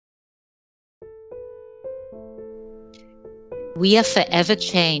We are forever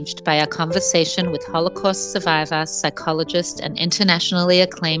changed by our conversation with Holocaust survivor, psychologist, and internationally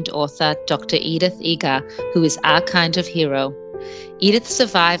acclaimed author, Dr. Edith Eger, who is our kind of hero. Edith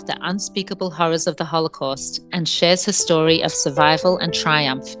survived the unspeakable horrors of the Holocaust and shares her story of survival and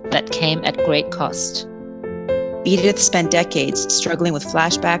triumph that came at great cost. Edith spent decades struggling with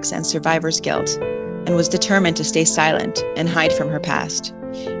flashbacks and survivor's guilt and was determined to stay silent and hide from her past.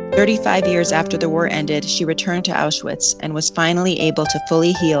 35 years after the war ended, she returned to Auschwitz and was finally able to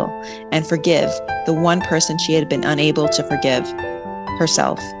fully heal and forgive the one person she had been unable to forgive,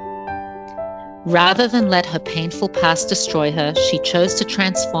 herself. Rather than let her painful past destroy her, she chose to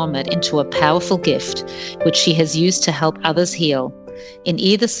transform it into a powerful gift, which she has used to help others heal. In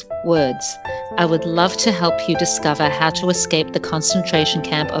Edith's words, I would love to help you discover how to escape the concentration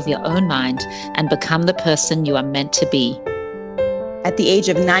camp of your own mind and become the person you are meant to be. At the age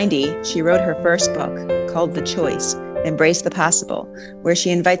of 90, she wrote her first book, called The Choice, Embrace the Possible, where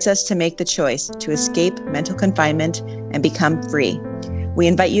she invites us to make the choice to escape mental confinement and become free. We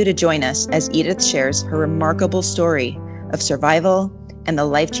invite you to join us as Edith shares her remarkable story of survival and the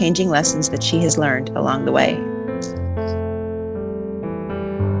life-changing lessons that she has learned along the way.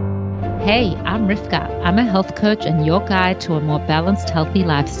 Hey, I'm Rivka. I'm a health coach and your guide to a more balanced, healthy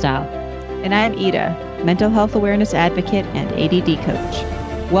lifestyle. And I'm Ida, mental health awareness advocate and ADD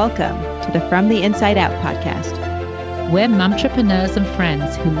coach. Welcome to the From the Inside Out podcast. We're momtrepreneurs and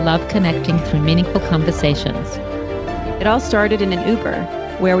friends who love connecting through meaningful conversations. It all started in an Uber,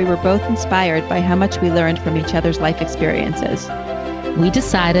 where we were both inspired by how much we learned from each other's life experiences. We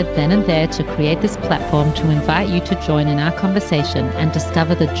decided then and there to create this platform to invite you to join in our conversation and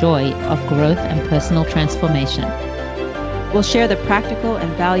discover the joy of growth and personal transformation. We'll share the practical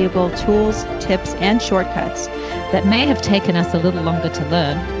and valuable tools, tips, and shortcuts that may have taken us a little longer to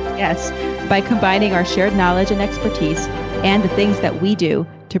learn. Yes, by combining our shared knowledge and expertise and the things that we do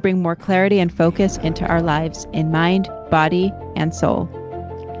to bring more clarity and focus into our lives in mind, body, and soul.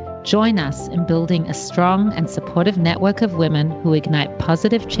 Join us in building a strong and supportive network of women who ignite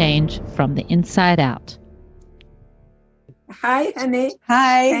positive change from the inside out. Hi, honey.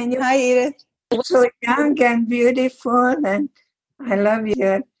 Hi. Hi, Edith. So young and beautiful, and I love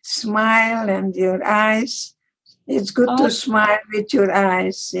your smile and your eyes. It's good to smile with your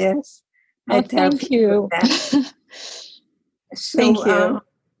eyes, yes. Thank you. So, thank you.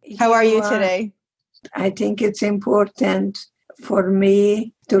 How are you today? I think it's important for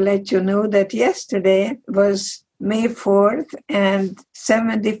me to let you know that yesterday was May 4th, and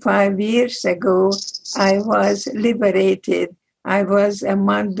 75 years ago, I was liberated. I was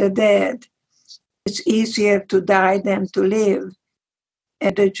among the dead. It's easier to die than to live.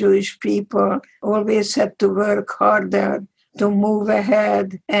 And the Jewish people always had to work harder to move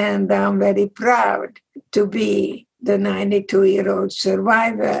ahead. And I'm very proud to be the 92-year-old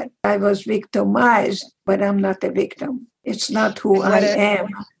survivor. I was victimized, but I'm not a victim. It's not who I am.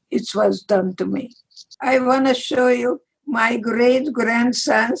 It was done to me. I want to show you my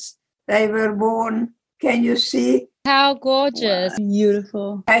great-grandsons. They were born. Can you see? How gorgeous. Wow.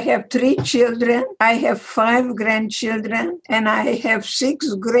 Beautiful. I have 3 children. I have 5 grandchildren. And I have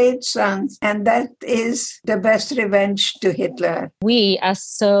 6 great sons. And that is the best revenge to Hitler. We are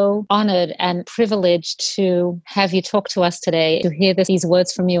so honored and privileged to have you talk to us today, to hear these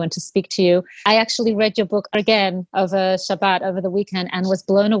words from you and to speak to you. I actually read your book again over Shabbat, over the weekend, and was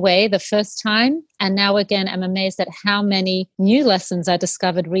blown away the first time. And now again, I'm amazed at how many new lessons I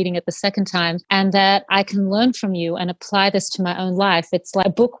discovered reading it the second time, and that I can learn from you and apply this to my own life. It's like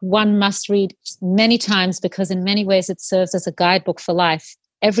a book one must read many times because in many ways it serves as a guidebook for life.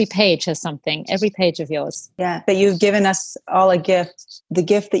 Every page has something, every page of yours. Yeah, but you've given us all a gift. The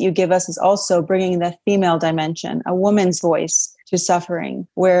gift that you give us is also bringing the female dimension, a woman's voice to suffering,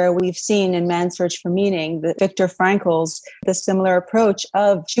 where we've seen in Man's Search for Meaning that Viktor Frankl's the similar approach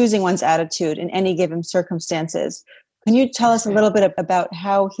of choosing one's attitude in any given circumstances. Can you tell us a little bit about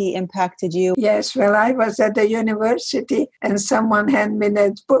how he impacted you? Yes, well, I was at the university and someone handed me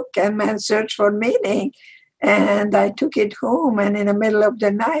that book, and Man's Search for Meaning, and I took it home, and in the middle of the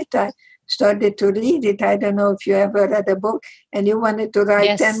night, I started to read it. I don't know if you ever read a book and you wanted to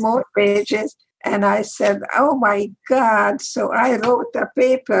write 10 more pages. And I said, oh my God. So I wrote a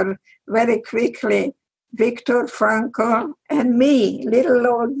paper very quickly, Viktor Frankl and me, little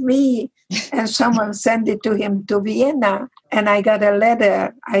old me. And someone sent it to him to Vienna. And I got a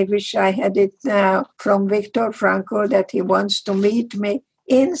letter, I wish I had it now, from Viktor Frankl that he wants to meet me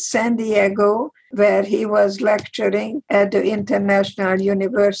in San Diego, where he was lecturing at the International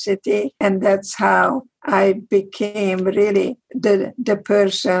University. And that's how I became really the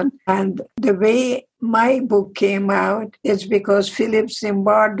person. And the way my book came out is because Philip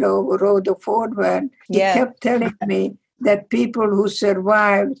Zimbardo, who wrote the foreword, he kept telling me that people who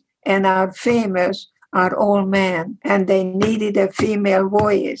survived and are famous are all men, and they needed a female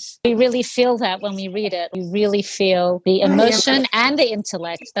voice. We really feel that when we read it. We really feel the emotion and the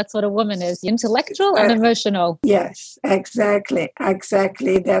intellect. That's what a woman is, intellectual and emotional. Yes, exactly.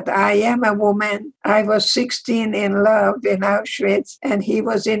 That I am a woman. I was 16 in love in Auschwitz, and he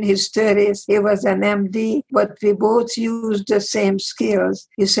was in his 30s. He was an MD, but we both used the same skills.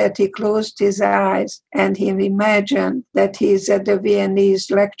 He said he closed his eyes and he imagined that he's at the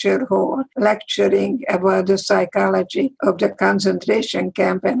Viennese lecture hall lecturing about the psychology of the concentration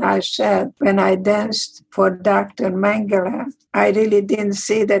camp. And I said, when I danced for Dr. Mengele, I really didn't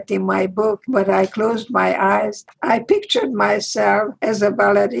see that in my book, but I closed my eyes. I pictured myself as a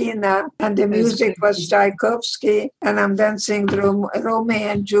ballerina, and the music was Tchaikovsky, and I'm dancing Romeo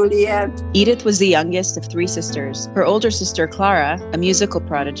and Juliet. Edith was the youngest of 3 sisters. Her older sister, Clara, a musical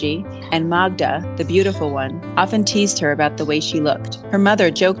prodigy, and Magda, the beautiful one, often teased her about the way she looked. Her mother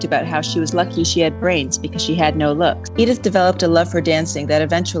joked about how she was lucky she had brains because she had no looks. Edith developed a love for dancing that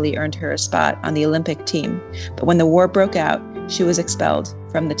eventually earned her a spot on the Olympic team. But when the war broke out, she was expelled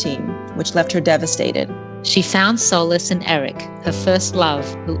from the team, which left her devastated. She found solace in Eric, her first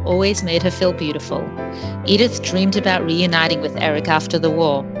love, who always made her feel beautiful. Edith dreamed about reuniting with Eric after the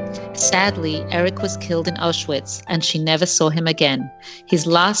war. Sadly, Eric was killed in Auschwitz, and she never saw him again. His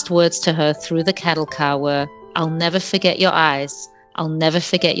last words to her through the cattle car were, "I'll never forget your eyes. I'll never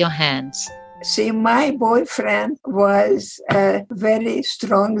forget your hands." See, my boyfriend was a very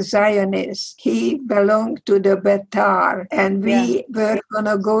strong Zionist. He belonged to the Betar, and we were going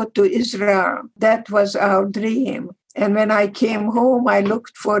to go to Israel. That was our dream. And when I came home, I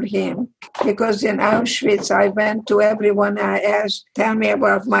looked for him because in Auschwitz, I went to everyone I asked, tell me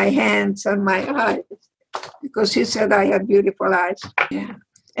about my hands and my eyes, because he said I had beautiful eyes. Yeah.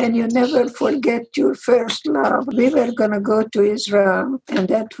 And you never forget your first love. We were going to go to Israel, and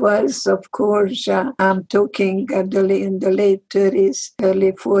that was, of course, I'm talking in the late 30s,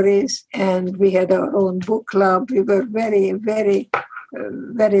 early 40s, and we had our own book club. We were very, very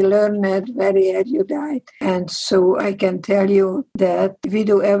learned, very erudite. And so I can tell you that we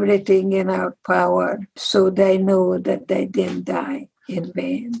do everything in our power so they know that they didn't die in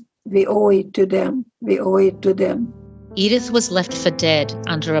vain. We owe it to them. We owe it to them. Edith was left for dead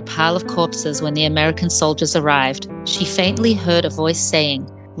under a pile of corpses when the American soldiers arrived. She faintly heard a voice saying,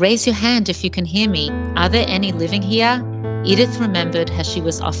 "Raise your hand if you can hear me. Are there any living here?" Edith remembered how she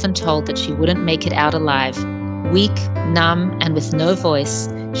was often told that she wouldn't make it out alive. Weak, numb, and with no voice,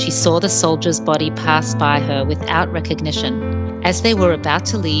 she saw the soldier's body pass by her without recognition. As they were about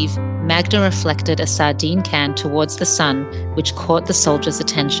to leave, Magda reflected a sardine can towards the sun, which caught the soldier's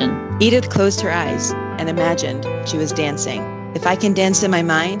attention. Edith closed her eyes and imagined she was dancing. If I can dance in my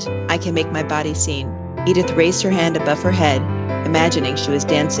mind, I can make my body seen. Edith raised her hand above her head, imagining she was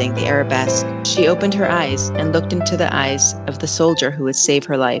dancing the arabesque. She opened her eyes and looked into the eyes of the soldier who would save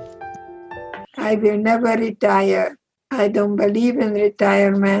her life. I will never retire. I don't believe in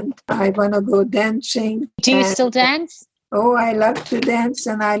retirement. I want to go dancing. Do you still dance? Oh, I love to dance,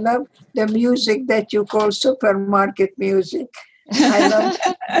 and I love the music that you call supermarket music. I love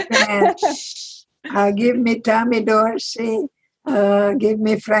to dance. Give me Tommy Dorsey, give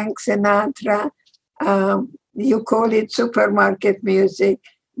me Frank Sinatra. You call it supermarket music,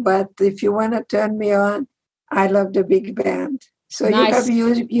 but if you want to turn me on, I love the big band. So nice. You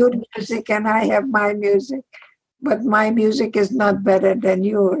have your music and I have my music, but my music is not better than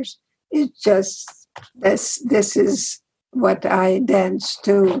yours. It's just, this is what I dance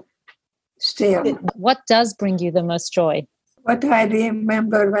to still. What does bring you the most joy? What I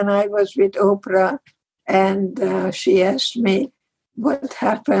remember when I was with Oprah and she asked me what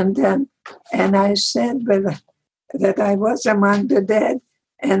happened, and I said that I was among the dead,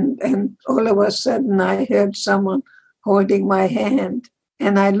 and all of a sudden I heard someone holding my hand,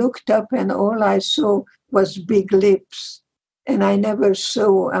 and I looked up and all I saw was big lips, and I never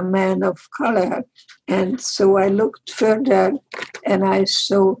saw a man of color. And so I looked further and I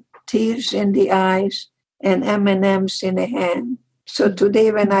saw tears in the eyes and M&Ms in the hand. So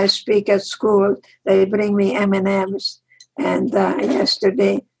today when I speak at school, they bring me M&Ms. And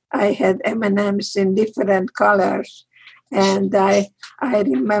yesterday I had M&Ms in different colors. And I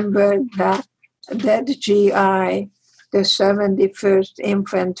remembered that GI, the 71st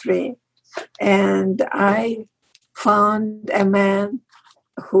Infantry. And I found a man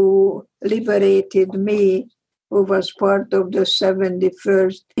who liberated me, who was part of the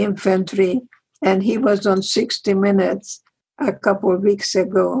 71st Infantry, and he was on 60 Minutes a couple of weeks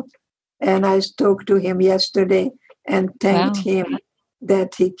ago. And I talked to him yesterday and thanked him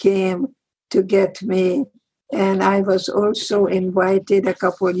that he came to get me. And I was also invited a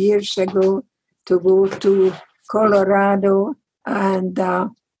couple of years ago to go to Colorado and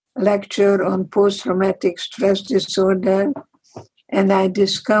lecture on post-traumatic stress disorder. And I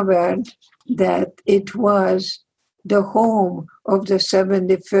discovered that it was the home of the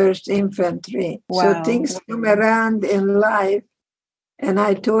 71st Infantry. Wow. So things come around in life. And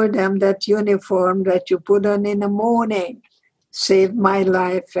I told them that uniform that you put on in the morning saved my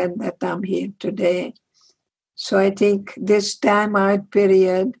life and that I'm here today. So I think this time out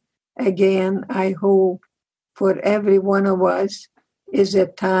period, again, I hope for every one of us is a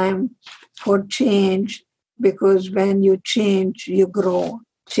time for change, because when you change, you grow.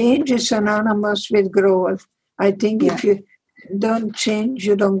 Change is synonymous with growth. I think if you don't change,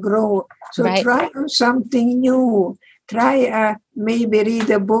 you don't grow. So try something new. Try maybe read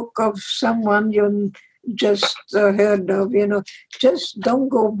a book of someone you just heard of, Just don't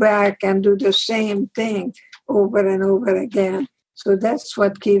go back and do the same thing over and over again. So that's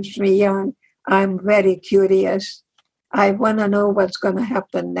what keeps me young. I'm very curious. I want to know what's going to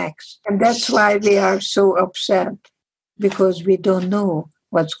happen next. And that's why we are so upset, because we don't know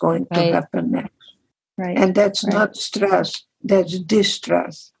what's going to happen next. Right. And that's not stress, that's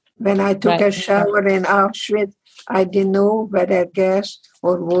distress. When I took a shower in Auschwitz, I didn't know whether gas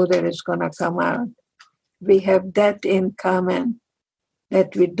or water is going to come out. We have that in common,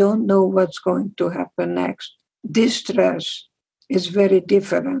 that we don't know what's going to happen next. Distress is very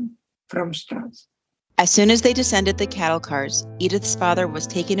different from stress. As soon as they descended the cattle cars, Edith's father was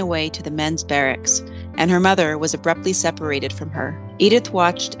taken away to the men's barracks, and her mother was abruptly separated from her. Edith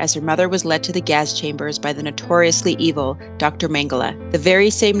watched as her mother was led to the gas chambers by the notoriously evil Dr. Mengele, the very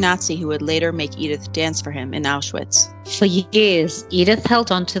same Nazi who would later make Edith dance for him in Auschwitz. For years, Edith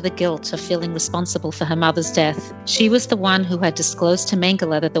held on to the guilt of feeling responsible for her mother's death. She was the one who had disclosed to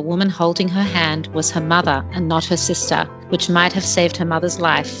Mengele that the woman holding her hand was her mother and not her sister, which might have saved her mother's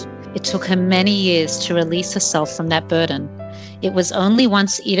life. It took her many years to release herself from that burden. It was only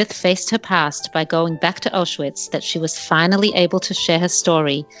once Edith faced her past by going back to Auschwitz that she was finally able to share her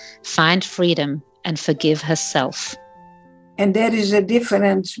story, find freedom, and forgive herself. And there is a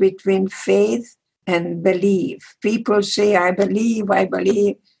difference between faith and belief. People say, I believe,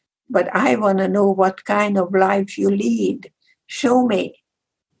 but I want to know what kind of life you lead. Show me.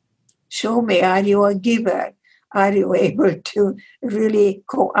 Show me, are you a giver? Are you able to really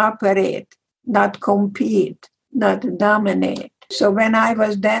cooperate, not compete, not dominate? So when I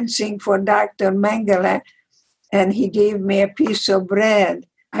was dancing for Dr. Mengele and he gave me a piece of bread,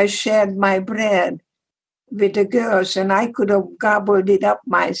 I shared my bread with the girls and I could have gobbled it up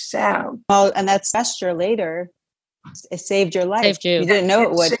myself. Well, and that gesture later, it saved your life. Saved you. You didn't know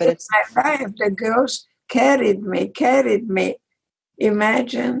it would, but it's... my life. The girls carried me.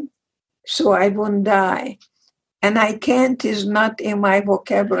 Imagine, so I wouldn't die. And I can't is not in my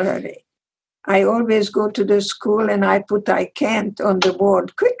vocabulary. I always go to the school and I put I can't on the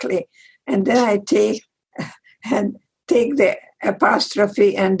board quickly. And then I take the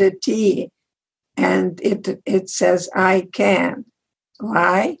apostrophe and the T and it says I can.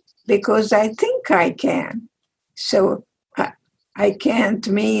 Why? Because I think I can. So I can't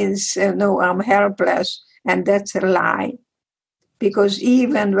means, no, I'm helpless. And that's a lie. Because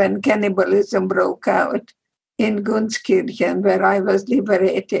even when cannibalism broke out, in Gunskirchen, where I was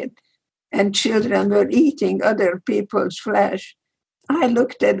liberated, and children were eating other people's flesh, I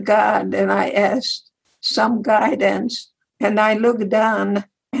looked at God and I asked some guidance, and I looked down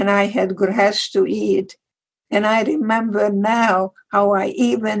and I had grass to eat. And I remember now how I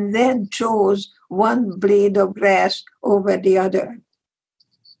even then chose one blade of grass over the other.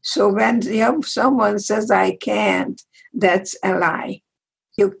 So when someone says I can't, that's a lie.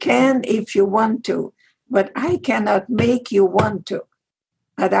 You can if you want to, but I cannot make you want to.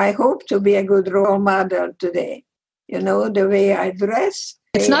 But I hope to be a good role model today. The way I dress.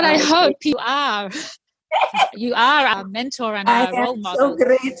 It's not I hope, you are. You are our mentor and our role model. I am so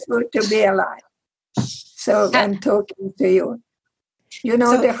grateful to be alive. So I'm talking to you. The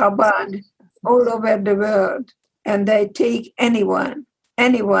Chabad all over the world, and they take anyone.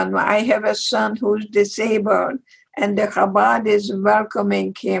 I have a son who's disabled, and the Chabad is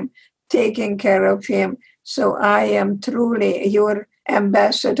welcoming him, taking care of him. So I am truly your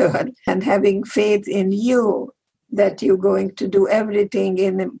ambassador and having faith in you that you're going to do everything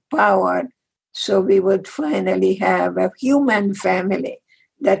in power so we would finally have a human family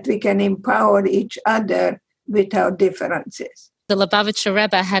that we can empower each other without differences. The Lubavitcher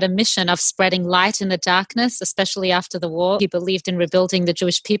Rebbe had a mission of spreading light in the darkness, especially after the war. He believed in rebuilding the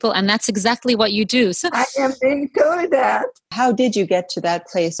Jewish people, and that's exactly what you do. So I am being told that. How did you get to that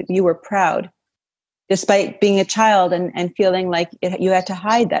place? You were proud, despite being a child and feeling like you had to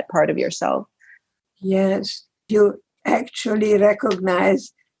hide that part of yourself. Yes, you actually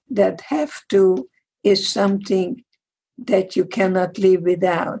recognize that have to is something that you cannot live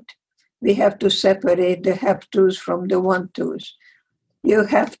without. We have to separate the have tos from the want tos. You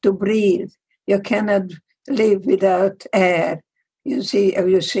have to breathe. You cannot live without air. You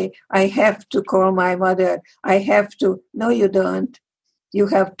say, I have to call my mother. I have to. No, you don't. You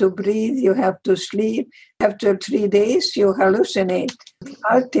have to breathe. You have to sleep. After 3 days, you hallucinate.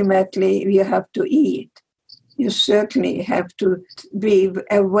 Ultimately, you have to eat. You certainly have to be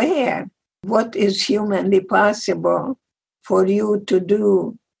aware what is humanly possible for you to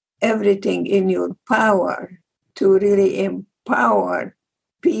do everything in your power to really empower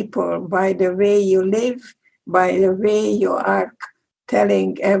people by the way you live, by the way you are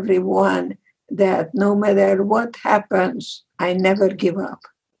telling everyone that no matter what happens, I never give up.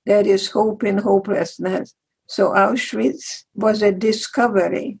 There is hope in hopelessness. So Auschwitz was a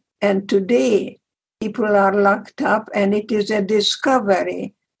discovery. And today, people are locked up, and it is a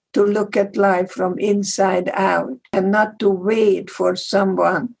discovery to look at life from inside out and not to wait for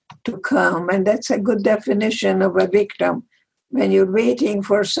someone to come. And that's a good definition of a victim. When you're waiting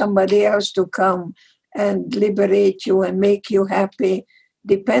for somebody else to come and liberate you and make you happy,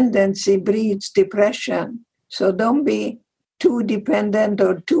 dependency breeds depression. So don't be too dependent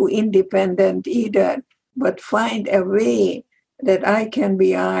or too independent either, but find a way that I can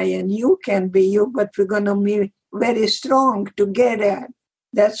be I and you can be you, but we're going to be very strong together.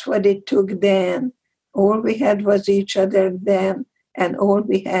 That's what it took then. All we had was each other then, and all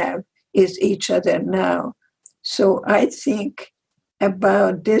we have is each other now. So I think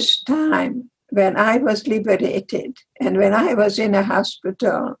about this time when I was liberated and when I was in a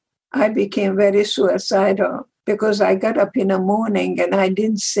hospital, I became very suicidal because I got up in the morning and I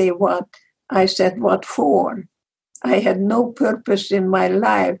didn't say what. I said, what for? I had no purpose in my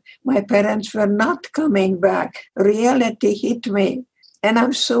life. My parents were not coming back. Reality hit me. And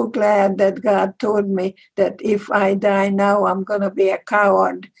I'm so glad that God told me that if I die now, I'm going to be a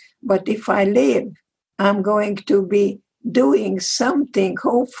coward. But if I live, I'm going to be doing something,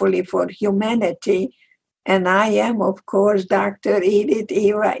 hopefully, for humanity. And I am, of course, Dr. Edith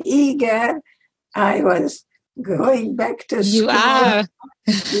Eva Eger. I was going back to school. You are.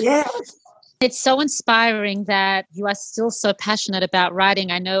 Yes. It's so inspiring that you are still so passionate about writing.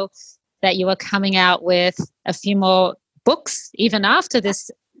 I know that you are coming out with a few more books, even after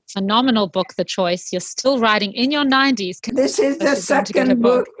this phenomenal book, The Choice. You're still writing in your 90s. This is the second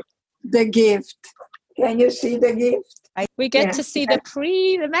book, The Gift. Can you see the gift? We get to see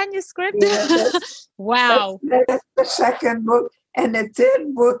the manuscript. Yeah, Wow. That's the second book. And the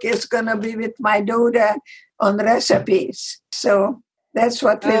third book is going to be with my daughter on recipes. So that's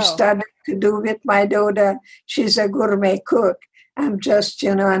what we've started to do with my daughter. She's a gourmet cook. I'm just,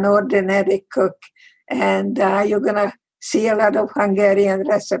 an ordinary cook. And you're going to see a lot of Hungarian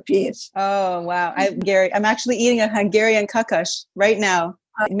recipes. Oh, wow. I'm actually eating a Hungarian kakash right now,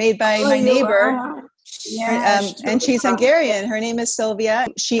 made by my neighbor. Yes, and she's Hungarian. Her name is Sylvia.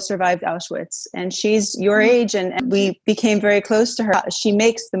 She survived Auschwitz, and she's your age, and we became very close to her. She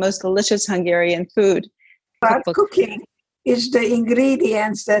makes the most delicious Hungarian food. But cooking is the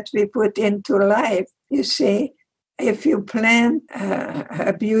ingredients that we put into life. You see, if you plant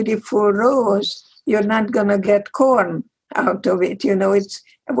a beautiful rose, you're not going to get corn out of it. It's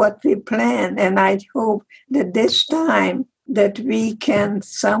what we plant. And I hope that this time that we can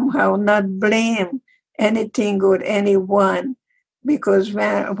somehow not blame anything or anyone, because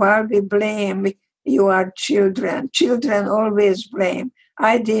while we blame, you are children. Children always blame.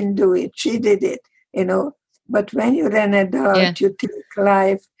 I didn't do it. She did it, But when you're an adult, you take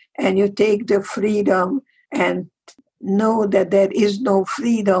life and you take the freedom and know that there is no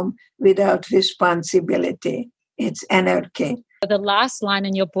freedom without responsibility. It's anarchy. The last line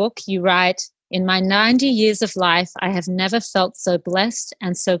in your book, you write, "In my 90 years of life, I have never felt so blessed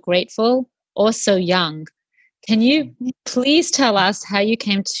and so grateful or so young." Can you please tell us how you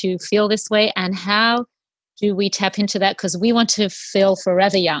came to feel this way and how do we tap into that? Because we want to feel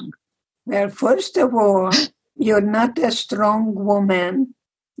forever young. Well, first of all, you're not a strong woman.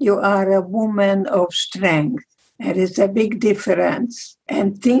 You are a woman of strength. There is a big difference.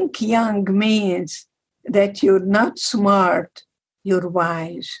 And think young means that you're not smart, you're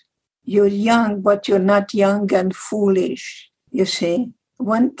wise. You're young, but you're not young and foolish, you see.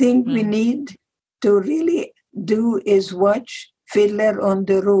 One thing we need to really do is watch Fiddler on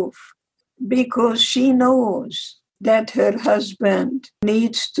the Roof, because she knows that her husband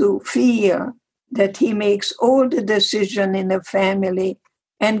needs to feel that he makes all the decision in the family.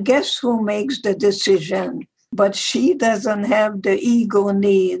 And guess who makes the decision? But she doesn't have the ego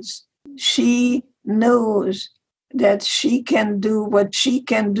needs. She knows that she can do what she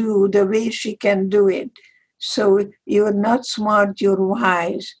can do the way she can do it. So you're not smart, you're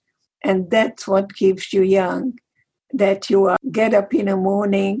wise. And that's what keeps you young. That you get up in the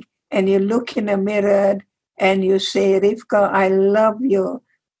morning and you look in the mirror and you say, Rivka, I love you.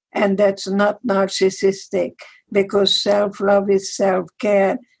 And that's not narcissistic, because self-love is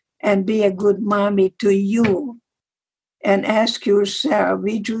self-care. And be a good mommy to you. And ask yourself,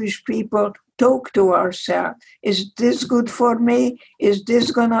 we Jewish people talk to ourselves. Is this good for me? Is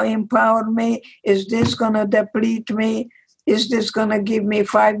this going to empower me? Is this going to deplete me? Is this going to give me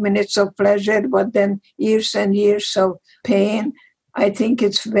 5 minutes of pleasure, but then years and years of pain? I think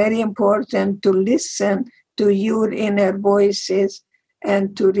it's very important to listen to your inner voices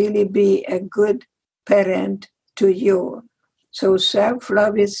and to really be a good parent to you. So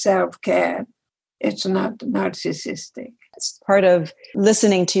self-love is self-care. It's not narcissistic. Part of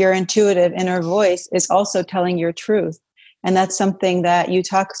listening to your intuitive inner voice is also telling your truth. And that's something that you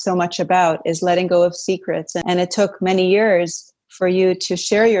talk so much about, is letting go of secrets. And it took many years for you to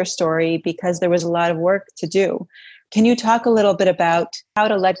share your story because there was a lot of work to do. Can you talk a little bit about how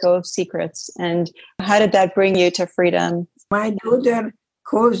to let go of secrets and how did that bring you to freedom? My daughter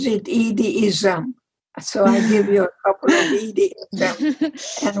calls it Edieism. So I give you a couple of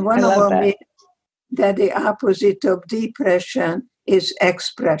Edieism. And one of them is that the opposite of depression is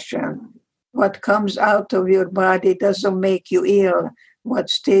expression. What comes out of your body doesn't make you ill. What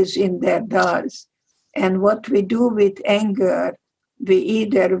stays in there does. And what we do with anger, we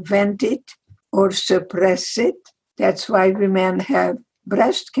either vent it or suppress it. That's why women have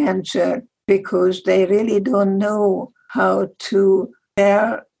breast cancer, because they really don't know how to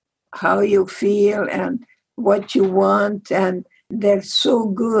tell how you feel and what you want. And they're so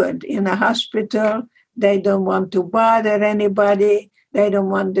good in a hospital. They don't want to bother anybody. They don't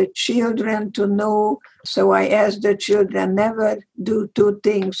want the children to know. So I ask the children, never do two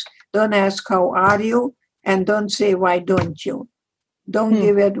things. Don't ask, how are you? And don't say, why don't you? Don't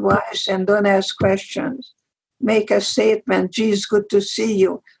give advice and don't ask questions. Make a statement, geez, good to see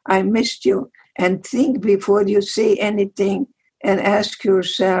you. I missed you. And think before you say anything and ask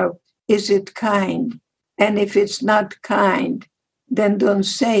yourself, is it kind? And if it's not kind, then don't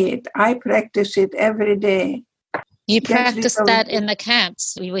say it. I practice it every day. You practiced that in the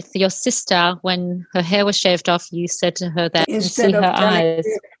camps with your sister when her hair was shaved off. You said to her that instead of telling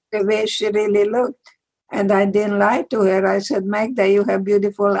the way she really looked. And I didn't lie to her. I said, Magda, you have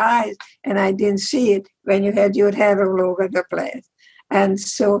beautiful eyes. And I didn't see it when you had your hair all over the place. And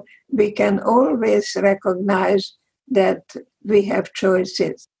so we can always recognize that we have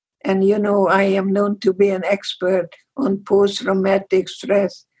choices. And, you know, I am known to be an expert on post-traumatic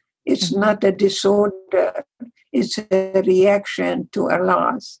stress. It's not a disorder. It's a reaction to a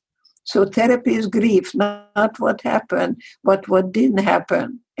loss. So therapy is grief, not what happened, but what didn't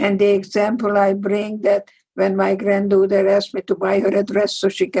happen. And the example I bring, that when my granddaughter asked me to buy her a dress so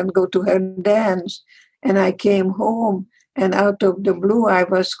she can go to her dance, and I came home, and out of the blue I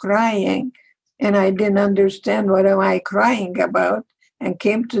was crying, and I didn't understand what am I crying about, and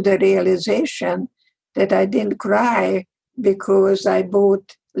came to the realization that I didn't cry because I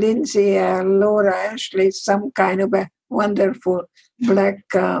bought Lindsay and Laura Ashley some kind of a wonderful black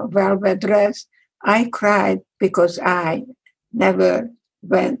velvet dress. I cried because I never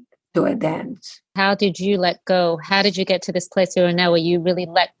went to a dance. How did you let go? How did you get to this place you are now where you really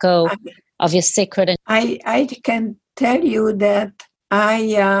let go of your secret? I can tell you that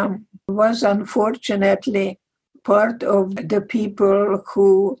I was unfortunately part of the people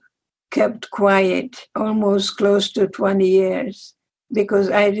who kept quiet almost close to 20 years because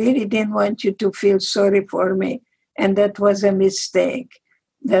I really didn't want you to feel sorry for me. And that was a mistake.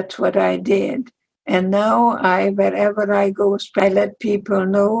 That's what I did. And now wherever I go, I let people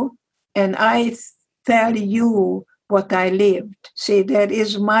know and I tell you what I lived. See, that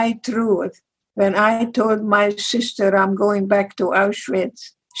is my truth. When I told my sister I'm going back to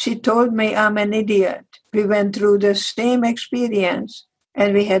Auschwitz, she told me I'm an idiot. We went through the same experience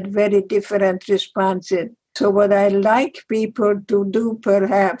and we had very different responses. So what I like people to do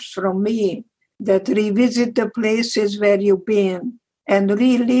perhaps from me, that revisit the places where you've been and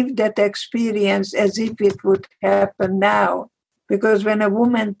relive that experience as if it would happen now. Because when a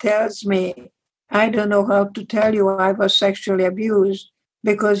woman tells me, I don't know how to tell you I was sexually abused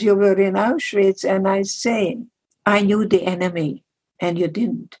because you were in Auschwitz, and I say, I knew the enemy and you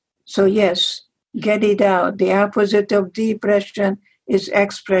didn't. So yes, get it out. The opposite of depression is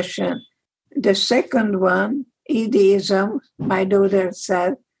expression. The second one, Edism, my daughter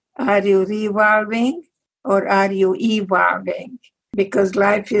said, are you revolving or are you evolving? Because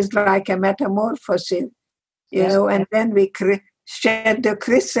life is like a metamorphosis, and then we shed the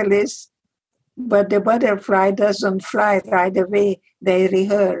chrysalis, but the butterfly doesn't fly right away. They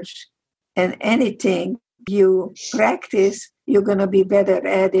rehearse. And anything you practice, you're going to be better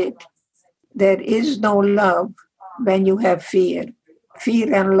at it. There is no love when you have fear.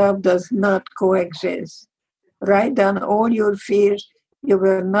 Fear and love does not coexist. Write down all your fears. You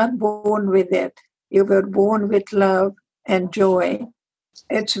were not born with it. You were born with love and joy.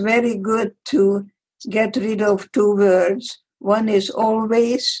 It's very good to get rid of two words. One is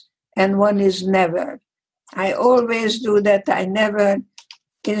always and one is never. I always do that. I never.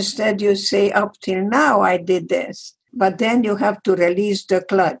 Instead, you say, up till now, I did this. But then you have to release the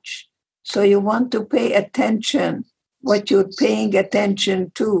clutch. So you want to pay attention, what you're paying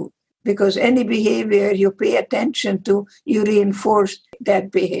attention to. Because any behavior you pay attention to, you reinforce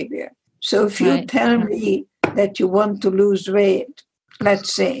that behavior. So if you tell me that you want to lose weight,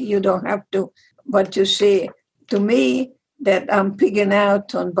 let's say, you don't have to, but you say to me that I'm pigging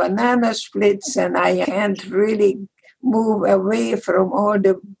out on banana splits and I can't really move away from all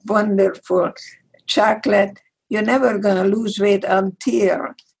the wonderful chocolate, you're never going to lose weight until.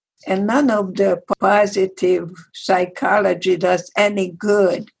 And none of the positive psychology does any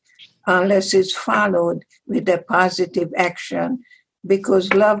good unless it's followed with a positive action,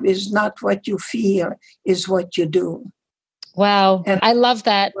 because love is not what you feel, it's what you do. Wow. And I love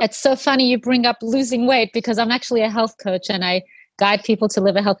that. It's so funny you bring up losing weight, because I'm actually a health coach and I guide people to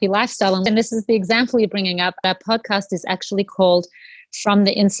live a healthy lifestyle. And this is the example you're bringing up. Our podcast is actually called From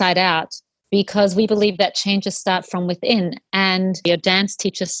the Inside Out, because we believe that changes start from within. And your dance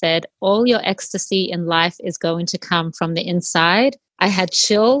teacher said, all your ecstasy in life is going to come from the inside. I had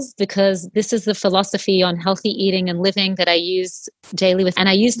chills because this is the philosophy on healthy eating and living that I use daily with. And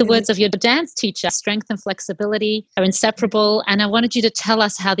I use the words of your dance teacher, strength and flexibility are inseparable. And I wanted you to tell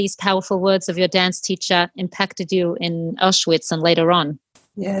us how these powerful words of your dance teacher impacted you in Auschwitz and later on.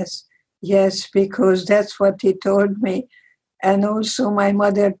 Yes, because that's what he told me. And also my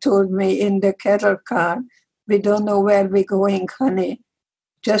mother told me in the cattle car, we don't know where we're going, honey.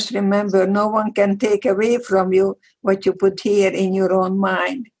 Just remember, no one can take away from you what you put here in your own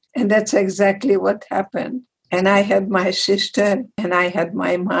mind. And that's exactly what happened. And I had my sister and I had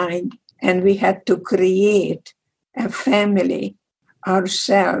my mind. And we had to create a family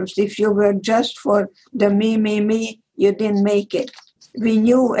ourselves. If you were just for the me, you didn't make it. We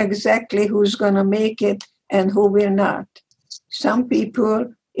knew exactly who's going to make it and who will not. Some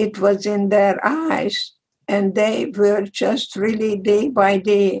people, it was in their eyes. And they were just really day by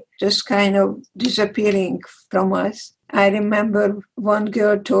day, just kind of disappearing from us. I remember one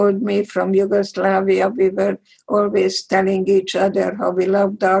girl told me from Yugoslavia, we were always telling each other how we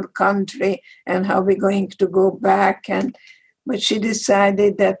loved our country and how we're going to go back. But she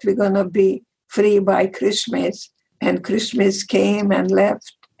decided that we're going to be free by Christmas. And Christmas came and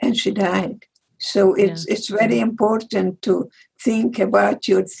left and she died. So it's very important to think about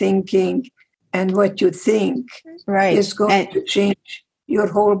your thinking. And what you think is going to change your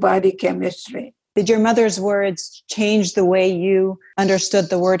whole body chemistry. Did your mother's words change the way you understood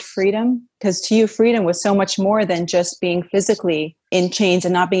the word freedom? Because to you, freedom was so much more than just being physically in chains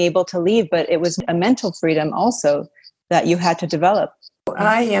and not being able to leave, but it was a mental freedom also that you had to develop.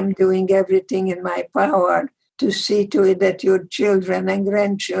 I am doing everything in my power to see to it that your children and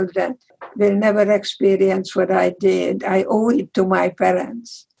grandchildren will never experience what I did. I owe it to my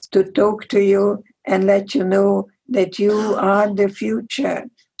parents to talk to you and let you know that you are the future.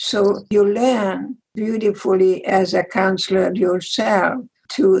 So you learn beautifully as a counselor yourself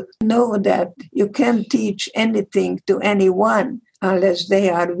to know that you can't teach anything to anyone unless they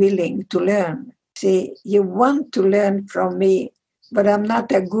are willing to learn. See, you want to learn from me, but I'm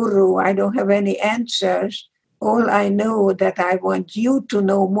not a guru. I don't have any answers. All I know that I want you to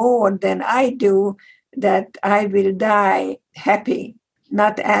know more than I do, that I will die happy.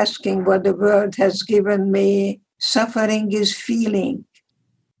 Not asking what the world has given me. Suffering is feeling.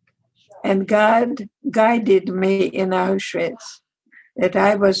 And God guided me in Auschwitz, that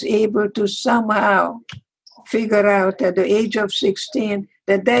I was able to somehow figure out at the age of 16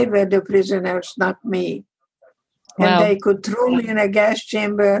 that they were the prisoners, not me. Wow. And they could throw me in a gas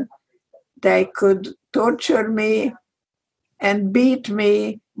chamber, they could torture me and beat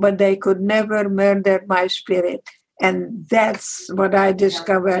me, but they could never murder my spirit. And that's what I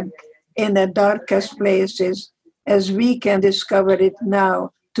discovered in the darkest places, as we can discover it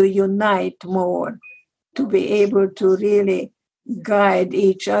now, to unite more, to be able to really guide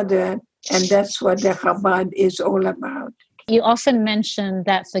each other. And that's what the Chabad is all about. You often mention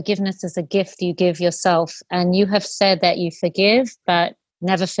that forgiveness is a gift you give yourself, and you have said that you forgive but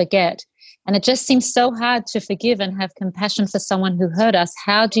never forget. And it just seems so hard to forgive and have compassion for someone who hurt us.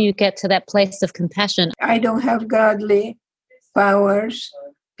 How do you get to that place of compassion? I don't have godly powers.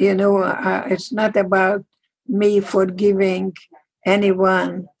 It's not about me forgiving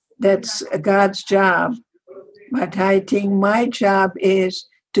anyone. That's God's job. But I think my job is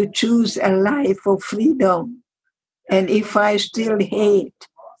to choose a life of freedom. And if I still hate,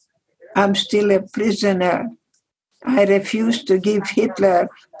 I'm still a prisoner. I refuse to give Hitler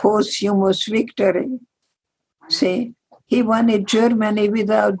posthumous victory. See, he wanted Germany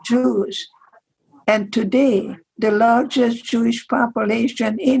without Jews. And today, the largest Jewish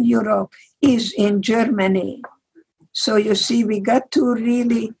population in Europe is in Germany. So you see, we got to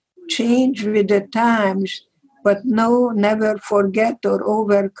really change with the times, but never forget or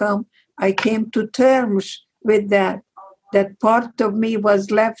overcome. I came to terms with that. That part of me was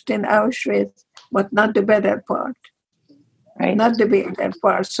left in Auschwitz, but not the better part. Right. Not the better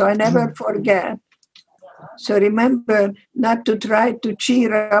part. So I never forget. So remember not to try to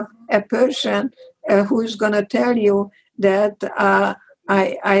cheer up a person who's going to tell you that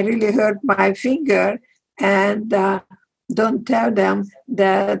I really hurt my finger, and don't tell them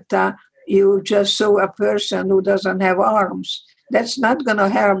that you just saw a person who doesn't have arms. That's not going to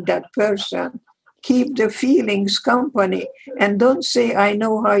help that person. Keep the feelings company, and don't say, I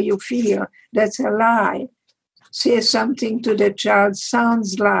know how you feel. That's a lie. Say something to the child,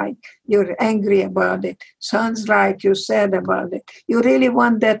 sounds like you're angry about it, sounds like you're sad about it. You really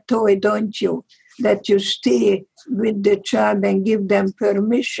want that toy, don't you? That you stay with the child and give them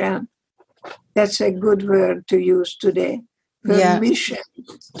permission. That's a good word to use today. Permission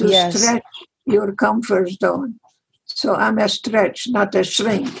to stretch your comfort zone. So I'm a stretch, not a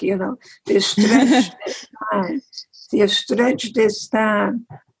shrink, You stretch this time. You stretch this time,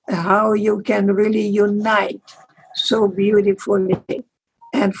 how you can really unite so beautifully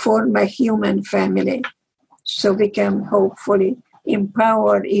and form a human family, so we can hopefully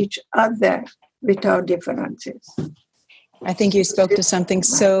empower each other with our differences. I think you spoke to something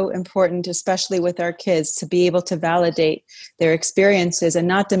so important, especially with our kids, to be able to validate their experiences and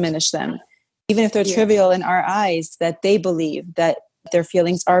not diminish them, even if they're trivial in our eyes, that they believe that their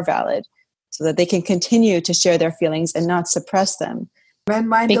feelings are valid, so that they can continue to share their feelings and not suppress them. When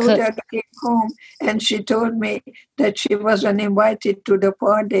my daughter came home and she told me that she wasn't invited to the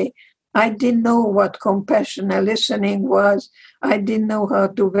party, I didn't know what compassionate listening was. I didn't know how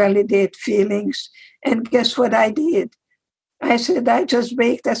to validate feelings. And guess what I did? I said, I just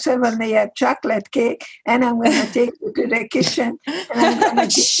baked a 7-layer chocolate cake, and I'm going to take you to the kitchen, and I'm going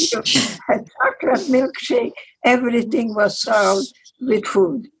to give you a chocolate milkshake. Everything was solved with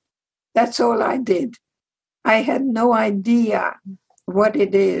food. That's all I did. I had no idea what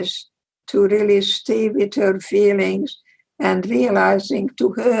it is to really stay with her feelings, and realizing to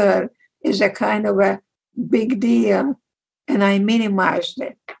her is a kind of a big deal, and I minimized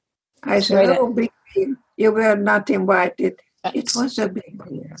it. I said, big deal. You were not invited. It was a big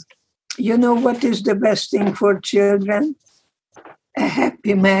deal. You know what is the best thing for children? A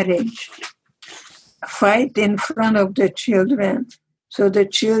happy marriage. Fight in front of the children, so the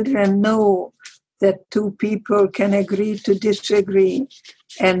children know that two people can agree to disagree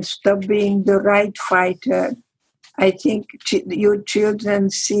and stop being the right fighter. I think your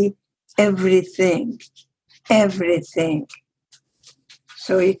children see everything.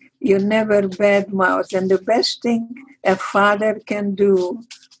 So you never badmouth. And the best thing a father can do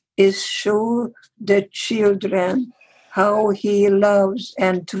is show the children how he loves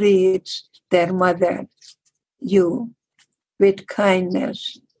and treats their mother, you, with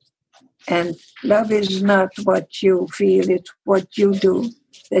kindness. And love is not what you feel, it's what you do,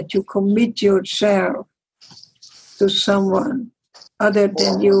 that you commit yourself to someone other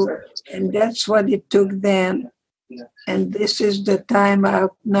than you. And that's what it took then. And this is the time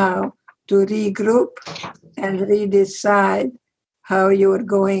out now to regroup and redecide how you're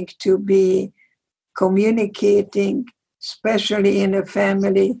going to be communicating, especially in a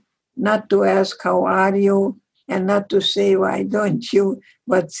family, not to ask, how are you? And not to say, why don't you?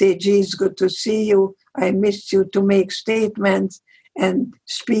 But say, gee, it's good to see you. I missed you, to make statements and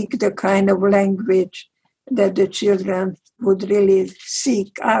speak the kind of language that the children would really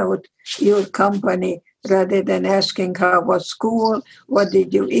seek out your company, rather than asking how was school, what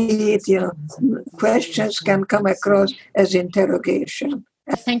did you eat? Questions can come across as interrogation.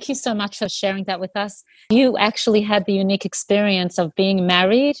 Thank you so much for sharing that with us. You actually had the unique experience of being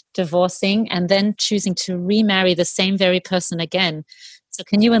married, divorcing, and then choosing to remarry the same very person again. So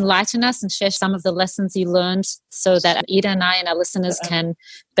can you enlighten us and share some of the lessons you learned so that Ida and I and our listeners can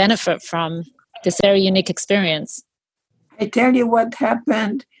benefit from this very unique experience? I tell you what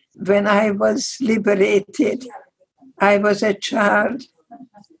happened when I was liberated. I was a child.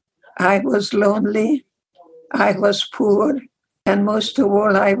 I was lonely. I was poor. And most of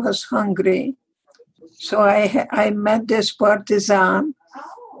all, I was hungry. So I met this partisan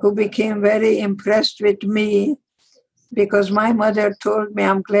who became very impressed with me because my mother told me,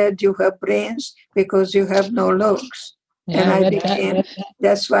 I'm glad you have brains because you have no looks. Yeah, and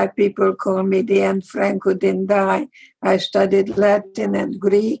that's why people call me the Anne Frank who didn't die. I studied Latin and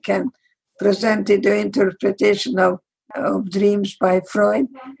Greek and presented the interpretation of dreams by Freud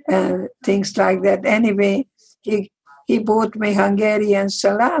and things like that. Anyway, he bought me Hungarian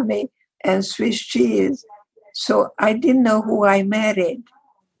salami and Swiss cheese. So I didn't know who I married.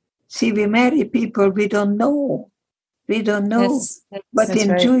 See, we marry people we don't know. We don't know. But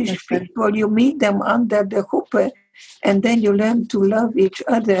in Jewish people, you meet them under the chuppah, and then you learn to love each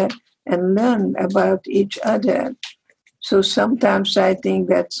other and learn about each other. So sometimes I think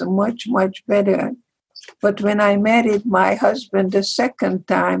that's much, much better. But when I married my husband the second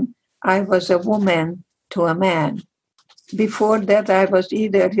time, I was a woman to a man. Before that, I was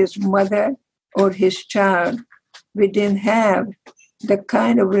either his mother or his child. We didn't have the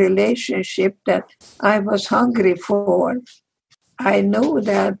kind of relationship that I was hungry for. I know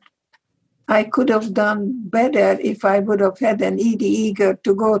that I could have done better if I would have had an Edie Eger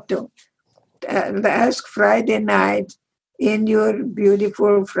to go to. Last Friday night, in your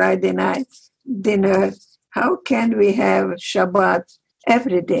beautiful Friday night dinner, how can we have Shabbat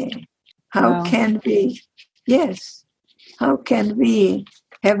every day? How can we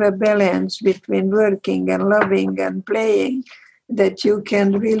have a balance between working and loving and playing that you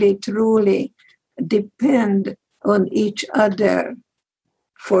can really, truly depend on each other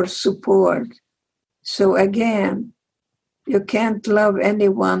for support? So again, you can't love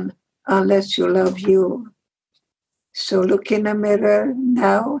anyone unless you love you. So look in a mirror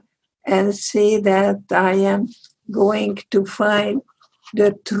now and see that I am going to find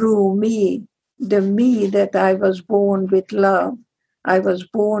the true me, the me that I was born with love. I was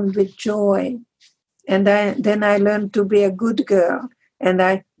born with joy. And then I learned to be a good girl. And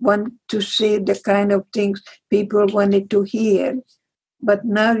I want to say the kind of things people wanted to hear. But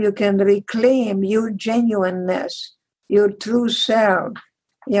now you can reclaim your genuineness, your true self.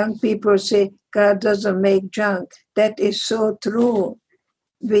 Young people say, God doesn't make junk. That is so true.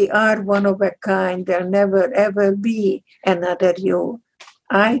 We are one of a kind. There'll never, ever be another you.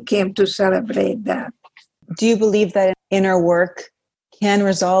 I came to celebrate that. Do you believe that inner work can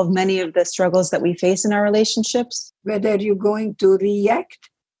resolve many of the struggles that we face in our relationships? Whether you're going to react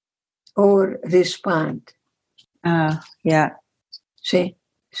or respond. Yeah. See,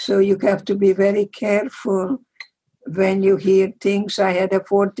 so you have to be very careful when you hear things. I had a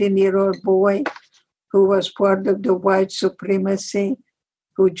 14-year-old boy who was part of the white supremacy,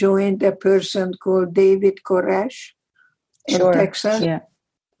 who joined a person called David Koresh in Texas. Yeah.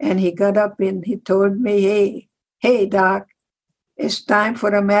 And he got up and he told me, hey, Doc, it's time for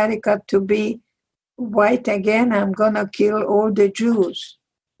America to be white again. I'm going to kill all the Jews.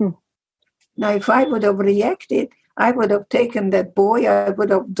 Now, if I would have reacted, I would have taken that boy, I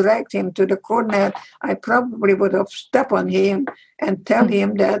would have dragged him to the corner. I probably would have stepped on him and tell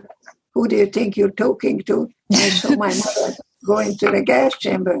him that, who do you think you're talking to? I saw my mother going to the gas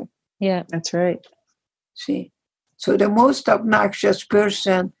chamber. Yeah, that's right. See, so the most obnoxious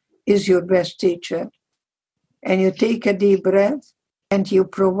person is your best teacher. And you take a deep breath and you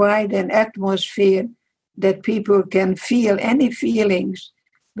provide an atmosphere that people can feel any feelings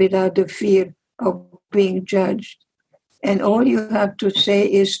without the fear of being judged. And all you have to say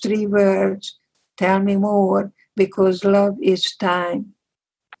is 3 words, tell me more, because love is time.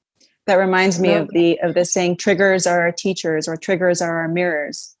 That reminds me of the saying, triggers are our teachers, or triggers are our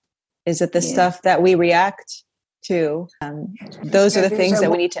mirrors. Is it the stuff that we react to? Those are the things that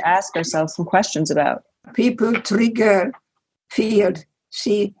we need to ask ourselves some questions about. People trigger field.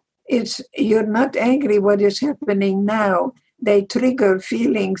 See, you're not angry what is happening now. They trigger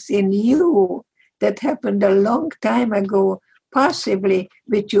feelings in you that happened a long time ago, possibly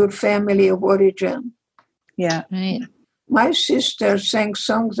with your family of origin. Yeah. Right. My sister sang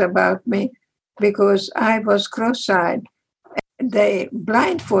songs about me because I was cross-eyed. They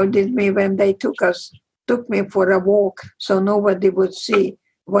blindfolded me when they took me for a walk so nobody would see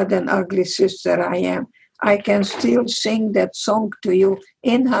what an ugly sister I am. I can still sing that song to you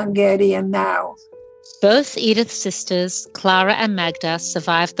in Hungarian now. Both Edith's sisters, Clara and Magda,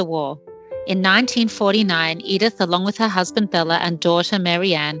 survived the war. In 1949, Edith, along with her husband Bella and daughter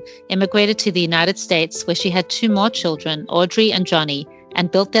Marianne, immigrated to the United States, where she had 2 more children, Audrey and Johnny, and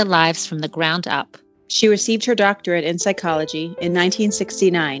built their lives from the ground up. She received her doctorate in psychology in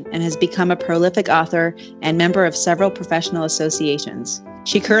 1969 and has become a prolific author and member of several professional associations.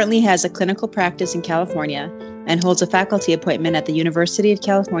 She currently has a clinical practice in California and holds a faculty appointment at the University of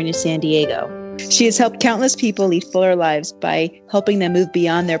California, San Diego. She has helped countless people lead fuller lives by helping them move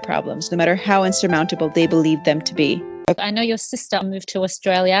beyond their problems, no matter how insurmountable they believe them to be. I know your sister moved to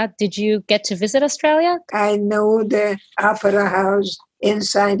Australia. Did you get to visit Australia? I know the opera house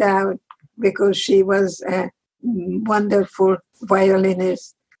inside out because she was a wonderful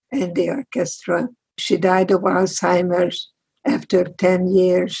violinist in the orchestra. She died of Alzheimer's after 10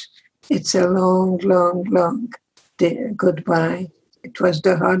 years. It's a long, long, long goodbye. It was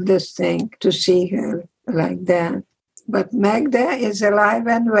the hardest thing to see her like that. But Magda is alive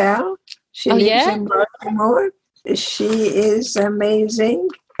and well. She lives in Baltimore. She is amazing.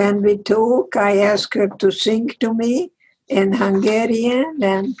 When we talk, I ask her to sing to me in Hungarian.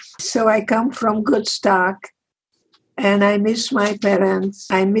 And so I come from good stock. And I miss my parents.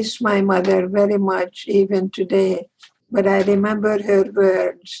 I miss my mother very much, even today. But I remember her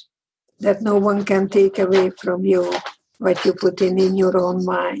words that no one can take away from you what you put in your own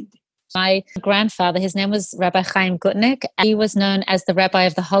mind. My grandfather, his name was Rabbi Chaim Gutnick. He was known as the rabbi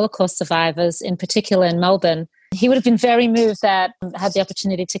of the Holocaust survivors, in particular in Melbourne. He would have been very moved that I had the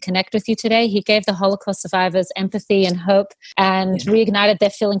opportunity to connect with you today. He gave the Holocaust survivors empathy and hope and reignited their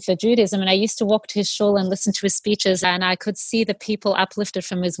feeling for Judaism. And I used to walk to his shul and listen to his speeches, and I could see the people uplifted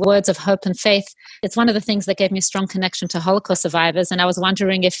from his words of hope and faith. It's one of the things that gave me a strong connection to Holocaust survivors. And I was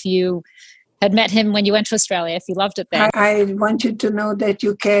wondering if you had met him when you went to Australia, if you loved it there. I want you to know that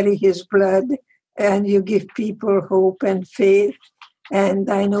you carry his blood and you give people hope and faith. And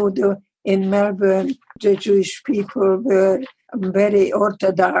I know in Melbourne, the Jewish people were very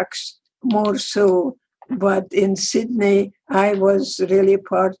Orthodox, more so. But in Sydney, I was really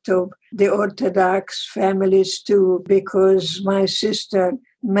part of the Orthodox families too, because my sister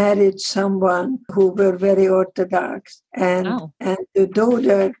married someone who were very Orthodox. And the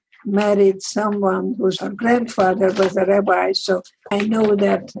daughter married someone whose grandfather was a rabbi. So I know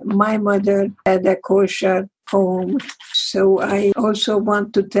that my mother had a kosher home. So I also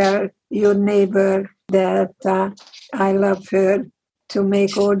want to tell your neighbor that I love her to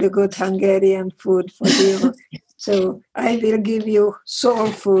make all the good Hungarian food for you. So I will give you soul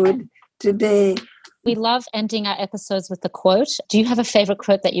food today. We love ending our episodes with a quote. Do you have a favorite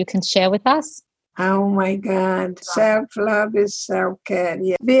quote that you can share with us? Oh my God. Self-love is self-care.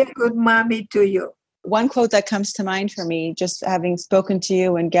 Yeah. Be a good mommy to you. One quote that comes to mind for me, just having spoken to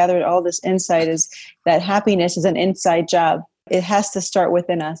you and gathered all this insight, is that happiness is an inside job. It has to start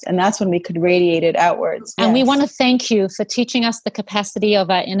within us, and that's when we could radiate it outwards. And we want to thank you for teaching us the capacity of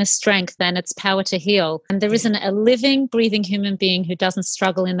our inner strength and its power to heal. And there isn't a living, breathing human being who doesn't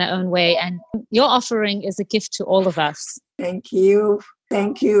struggle in their own way. And your offering is a gift to all of us. Thank you.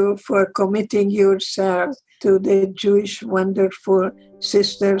 Thank you for committing yourself to the Jewish wonderful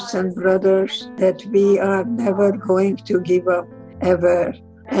sisters and brothers that we are never going to give up, ever.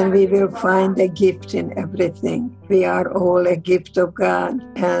 And we will find a gift in everything. We are all a gift of God.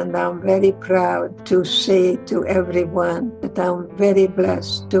 And I'm very proud to say to everyone that I'm very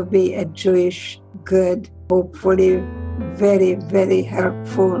blessed to be a Jewish, good, hopefully very, very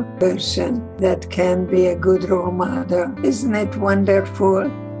helpful person that can be a good role model. Isn't it wonderful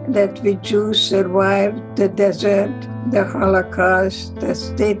that we Jews survived the desert, the Holocaust, the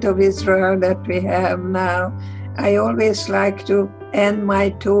state of Israel that we have now? I always like to end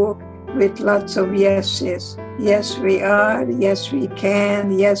my talk with lots of yeses. Yes, we are. Yes, we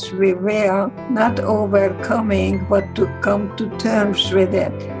can. Yes, we will. Not overcoming, but to come to terms with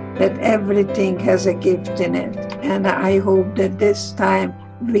it, that everything has a gift in it. And I hope that this time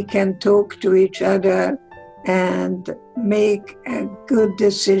we can talk to each other and make a good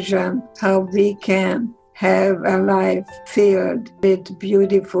decision how we can have a life filled with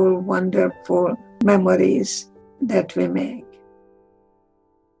beautiful, wonderful memories that we make.